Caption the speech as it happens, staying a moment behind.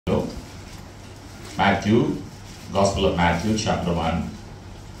Matthew, Gospel of Matthew, chapter 1,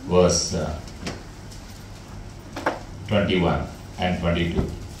 verse 21 and 22.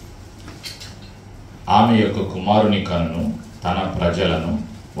 ఆమె యొక్క కుమారుని కనును తన ప్రజలను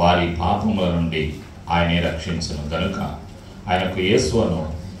వారి పాపముల నుండి ఆయనే రక్షించును గనుక ఆయనకు యేసు అను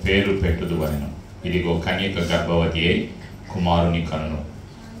పేరు పెట్టుదు అనెను. ఇదిగో కన్యక గర్భవతి అయి కుమారుని కనును,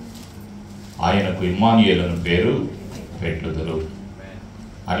 ఆయనకు ఇమ్మానుయేలును పేరు పెట్టుదురు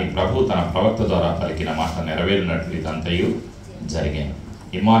అని ప్రభు తన ప్రవక్త ద్వారా పలికిన మాట నెరవేరినట్లు ఇదంతయు జరిగాను.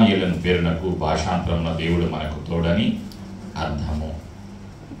 ఇమ్మానుయేలును పేరునకు భాషాంతరంలో దేవుడు మనకు తోడని అర్థము.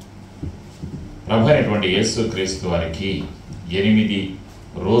 ప్రభు అయినటువంటి యేసు క్రీస్తు వారికి 8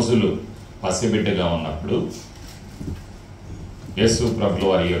 రోజులు పసిబిడ్డగా ఉన్నప్పుడు యేసు ప్రభుల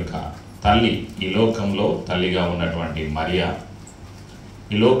వారి యొక్క తల్లి, ఈ లోకంలో తల్లిగా ఉన్నటువంటి మరియా,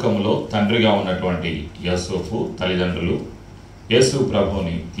 ఈ లోకంలో తండ్రిగా ఉన్నటువంటి యోసేపు తల్లిదండ్రులు యేసు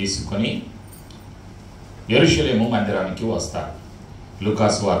ప్రభువుని తీసుకొని యెరూషలేము మందిరానికి వస్తారు.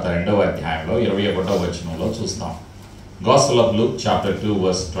 లూకాసు వార్త 2వ అధ్యాయంలో 21వ వచనంలో చూస్తాం. Gospel of Luke chapter 2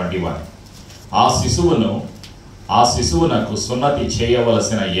 verse 21. ఆ శిశువునకు సున్నతి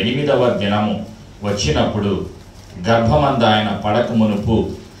చేయవలసిన 8వ దినము వచ్చినప్పుడు గర్భమంద ఆయన పడక మునుపు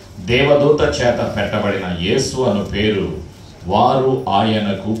దేవదూత చేత పెట్టబడిన యేసు అను పేరు వారు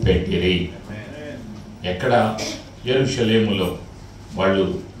ఆయనకు పెట్టిరి. ఎక్కడ? యెరూషలేములో. వాళ్ళు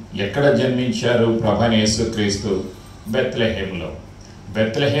ఎక్కడ జన్మించారు? ప్రభువైన యేసుక్రీస్తు బెత్లెహేములో.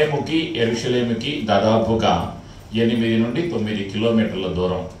 బెత్లెహేముకి యెరూషలేముకి దాదాపుగా 8 నుండి 9 కిలోమీటర్ల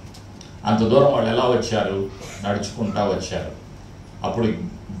దూరం. అంత దూరం వాళ్ళు ఎలా వచ్చారు? నడుచుకుంటా వచ్చారు. అప్పుడు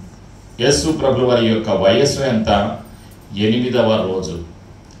యేసు ప్రభుల వారి యొక్క వయస్సు ఎంత? 8వ రోజు.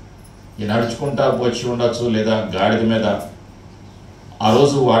 ఈ నడుచుకుంటా వచ్చి ఉండొచ్చు, లేదా గాడిద మీద. ఆ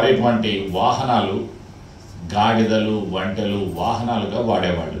రోజు వాడేటువంటి వాహనాలు గాడిదలు, ఒంటెలు వాహనాలుగా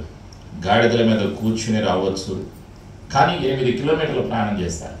వాడేవాళ్ళు. గాడిదల మీద కూర్చుని రావచ్చు, కానీ 8 కిలోమీటర్లు ప్రయాణం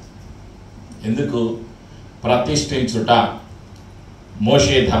చేస్తారు. ఎందుకు? ప్రతిష్ఠించుట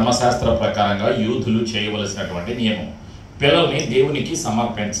మోషే ధర్మశాస్త్ర ప్రకారంగా యూదులు చేయవలసినటువంటి నియమం. పిల్లల్ని దేవునికి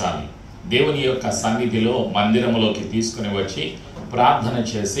సమర్పించాలి. దేవుని యొక్క సన్నిధిలో మందిరంలోకి తీసుకుని వచ్చి ప్రార్థన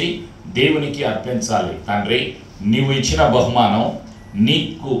చేసి దేవునికి అర్పించాలి. తండ్రి, నీవు ఇచ్చిన బహుమానం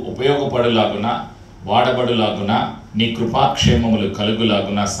నీకు ఉపయోగపడులాగున, వాడబడులాగున, నీ కృపాక్షేమములు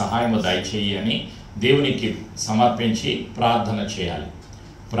కలుగులాగున సహాయము దయచేయి అని దేవునికి సమర్పించి ప్రార్థన చేయాలి.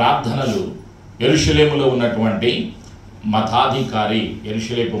 ప్రార్థనలు యెరూషలేములో ఉన్నటువంటి మతాధికారి,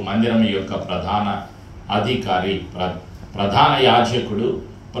 యెరూషలేము మందిరం యొక్క ప్రధాన అధికారి, ప్రధాన యాజకుడు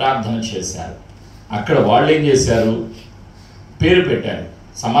ప్రార్థన చేశారు. అక్కడ వాళ్ళు ఏం చేశారు? పేరు పెట్టారు,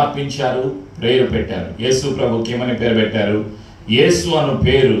 సమర్పించారు, పేరు పెట్టారు. యేసు ప్రభుకి ఏమని పేరు పెట్టారు? యేసు అను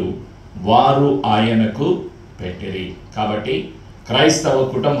పేరు వారు ఆయనకు పెట్టిరి. కాబట్టి క్రైస్తవ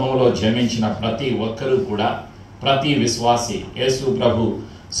కుటుంబంలో జన్మించిన ప్రతి ఒక్కరూ కూడా, ప్రతి విశ్వాసి, యేసు ప్రభు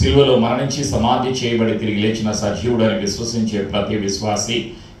సిలువలో మరణించి సమాధి చేయబడి తిరిగి లేచిన సజీవుడు అని విశ్వసించే ప్రతి విశ్వాసి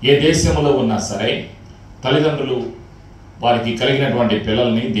ఏ దేశంలో ఉన్నా సరే తల్లిదండ్రులు వారికి కలిగినటువంటి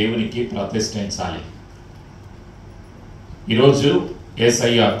పిల్లల్ని దేవునికి ప్రతిష్ఠించాలి. ఈరోజు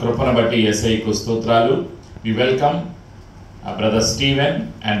యేసయ్య కృపను బట్టి యేసయ్యకు స్తోత్రాలు. We welcome brother Steven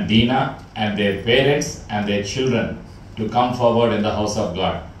and Dinah and their parents and their children to come forward in the house of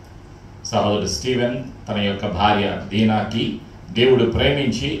God. సహోదరుడు స్టీవెన్ తన యొక్క భార్య దీనాకి దేవుడు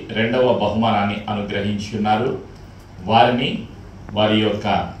ప్రేమించి 2వ బహుమానాన్ని అనుగ్రహించి ఉన్నారు. వారిని, వారి యొక్క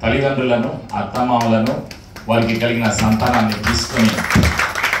తల్లిదండ్రులను, అత్తమామలను, వారికి కలిగిన సంతానాన్ని తీసుకొని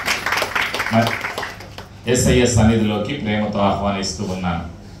యేసయ్య సన్నిధిలోకి ప్రేమతో ఆహ్వానిస్తూ ఉన్నాను.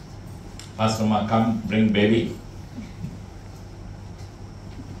 ఫస్ట్ మా come bring baby.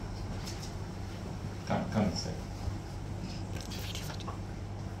 Come sir,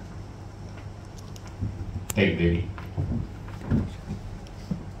 take baby.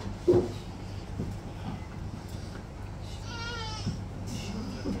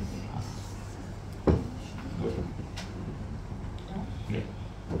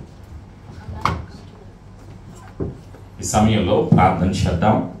 ఈ సమయంలో ప్రార్థన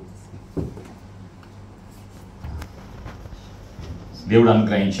చేద్దాం. దేవుడు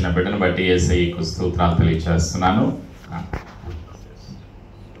అనుగ్రహించిన బిడ్డను బట్టి యేసయ్యకు స్తోత్రాలు తెలియజేస్తున్నాను.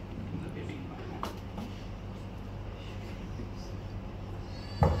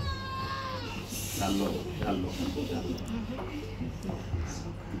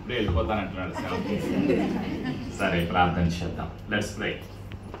 ఇప్పుడే వెళ్ళిపోతానంటున్నాడు. సరే, ప్రార్థన చేద్దాం. Let's pray.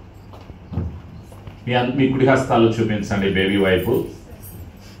 మీ కుడి హస్తాలు చూపించండి బేబీ వైపు.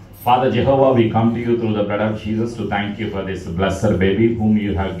 Father Jehovah, we come to you through the blood of Jesus to thank you for this blessed baby whom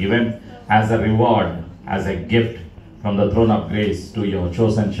you have given as a reward, as a gift from the throne of grace to your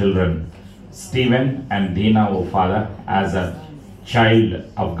chosen children, Stephen and Deena, oh Father, as a child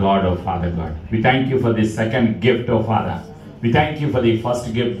of God, oh Father God. We thank you for this second gift, oh Father. We thank you for the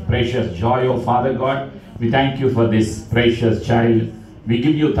first gift, precious joy, oh Father God. We thank you for this precious child. We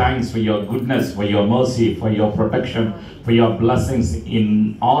give you thanks for your goodness, for your mercy, for your protection, for your blessings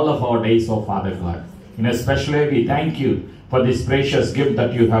in all of our days, oh Father God. In a special way, we thank you for this precious gift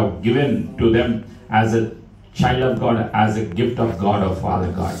that you have given to them as a child of God, as a gift of God, oh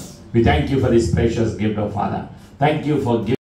Father God. We thank you for this precious gift, oh Father. Thank you for giving